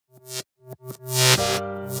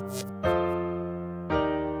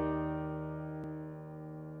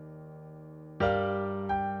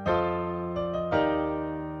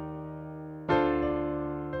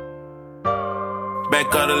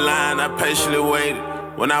patiently waited.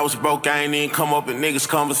 When I was broke, I ain't even come up in niggas'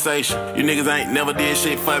 conversation. You niggas ain't never did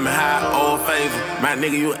shit for me, high or favor. My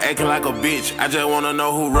nigga, you acting like a bitch. I just wanna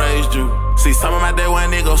know who raised you. See, some of my day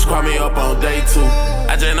one niggas squat me up on day 2.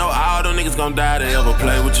 I just know all them niggas gon' die to ever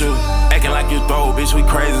play with you. Acting like you throw, bitch, we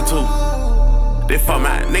crazy too. This for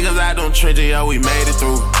my niggas out them trenches, yo, we made it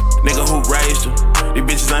through. Nigga who raised you, these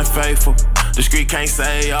bitches ain't faithful. The street can't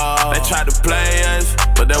say y'all. They tried to play us,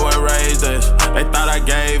 but they what raised us. They thought I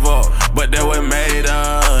gave up, but they what made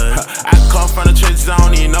us. I come from the trenches, I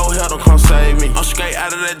don't need no help, don't come save me. I'm straight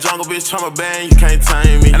out of that jungle, bitch, I'm a band, you can't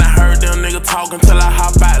tame me. And I heard them niggas talking till I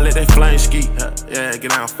hop out, let that flame ski. Yeah,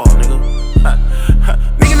 get down, fuck, nigga.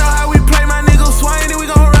 Nigga know how we play, my nigga swing, and we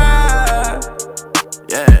gon' ride.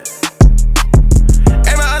 Yeah.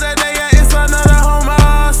 Every other day, yeah, it's another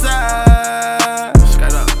homicide.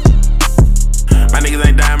 Straight up. My niggas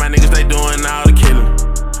ain't dying, my niggas, they doing all the killing.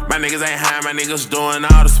 My niggas ain't high, my niggas doing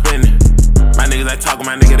all the spending. My niggas ain't talking,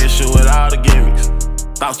 my nigga, that shit with all the gimmicks.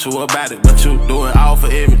 Thought you about it, but you do it all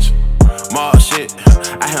for image. More shit,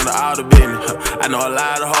 I handle all the business. I know a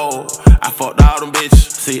lot of hoes, I fucked all them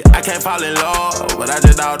bitches. See, I can't fall in love, but I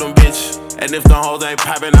just all them bitches. And if them hoes ain't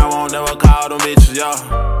poppin', I won't never call them bitches, y'all.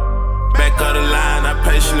 Back of the line, I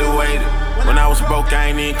patiently waited. When I was broke, I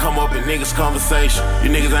ain't even come up in niggas' conversation. You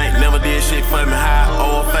niggas ain't never did shit for me, high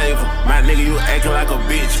or favor. My nigga, you acting like a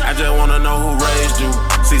bitch. I just wanna know who raised you.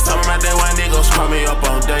 See, some of my day one niggas call me up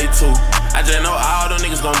on day 2. I just know all them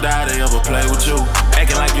niggas gon' die to ever play with you.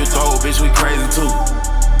 Acting like you throw, bitch, we crazy too.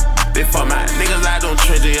 This for my niggas out them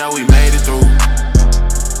trenches, yeah, we made it through.